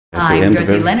I'm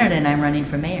Dorothy Leonard, and I'm running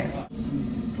for mayor.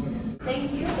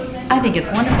 I think it's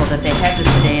wonderful that they had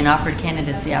this today and offered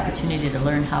candidates the opportunity to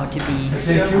learn how to be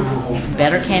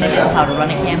better candidates, how to run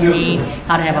a campaign,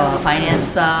 how to have a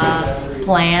finance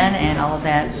plan, and all of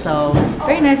that. So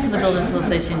very nice of the Builders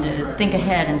Association to think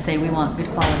ahead and say we want good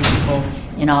quality people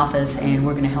in office, and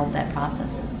we're going to help that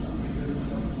process.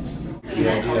 The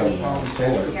idea of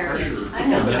solar pressure. I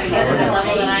guess at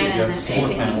level 9 and then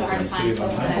anything that's so hard to find.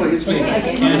 Well, it's made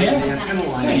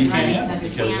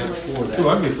Because that's for that.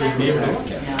 I'd be free to be able to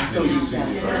look at. So you see,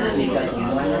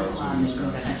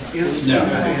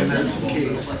 and that's the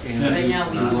case. And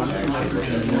we want some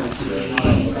nitrogen.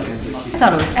 I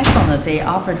thought it was excellent that they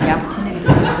offered the opportunity for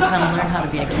people to come and learn how to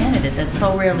be a candidate. That's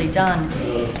so rarely done.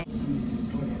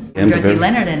 I'm Dorothy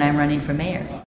Leonard, and I'm running for mayor.